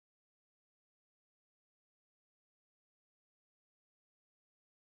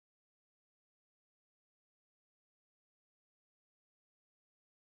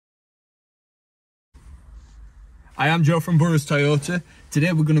Hi, I'm Joe from Burroughs Toyota.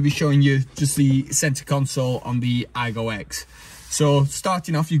 Today we're going to be showing you just the center console on the Aygo X. So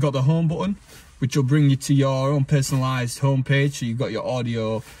starting off, you've got the home button, which will bring you to your own personalized home page. So you've got your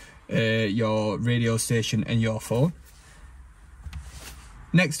audio, your radio station and your phone.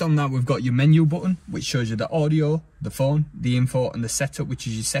 Next on that, we've got your menu button, which shows you the audio, the phone, the info and the setup, which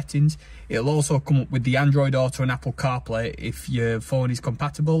is your settings. It'll also come up with the Android Auto and Apple CarPlay if your phone is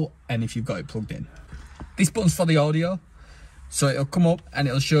compatible and if you've got it plugged in. This button's for the audio, so it'll come up and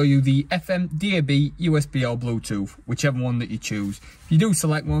it'll show you the FM, DAB, USB or Bluetooth, whichever one that you choose. If you do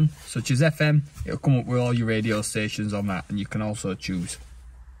select one, such as FM, it'll come up with all your radio stations on that, and you can also choose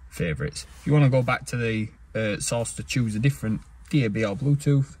favourites. If you want to go back to the source to choose a different DAB or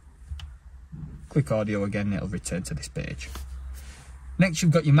Bluetooth, click audio again, it'll return to this page. Next,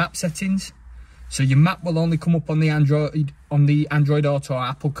 you've got your map settings. So your map will only come up on the Android Auto or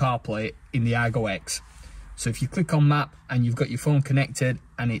Apple CarPlay in the Aygo X. So if you click on map and you've got your phone connected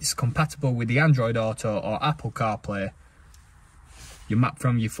and it's compatible with the Android Auto or Apple CarPlay, your map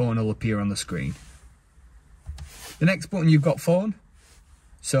from your phone will appear on the screen. The next button, you've got phone.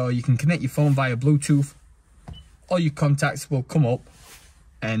 So you can connect your phone via Bluetooth. All your contacts will come up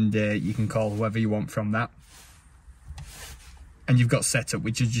and you can call whoever you want from that. And you've got setup,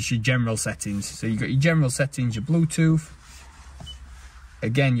 which is just your general settings. So you've got your general settings, your Bluetooth,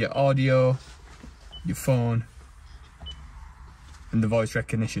 again your audio, your phone and the voice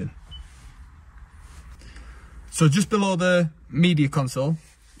recognition. So just below the media console,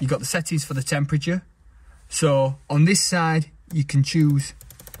 you've got the settings for the temperature. So on this side you can choose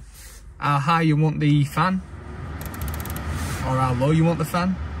how high you want the fan or how low you want the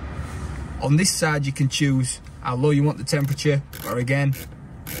fan. On this side you can choose how low you want the temperature, or again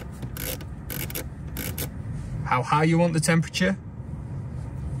how high you want the temperature.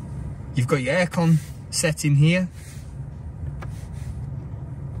 You've got your aircon setting here.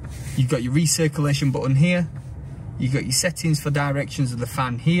 You've got your recirculation button here. You've got your settings for directions of the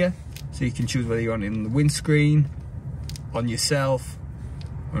fan here, so you can choose whether you want it on the windscreen, on yourself,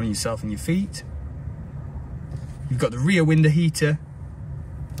 or on yourself and your feet. You've got the rear window heater,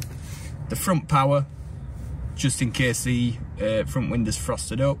 the front power, just in case the front window's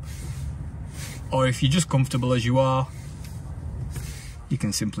frosted up, or if you're just comfortable as you are, you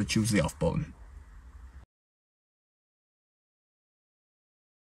can simply choose the off button.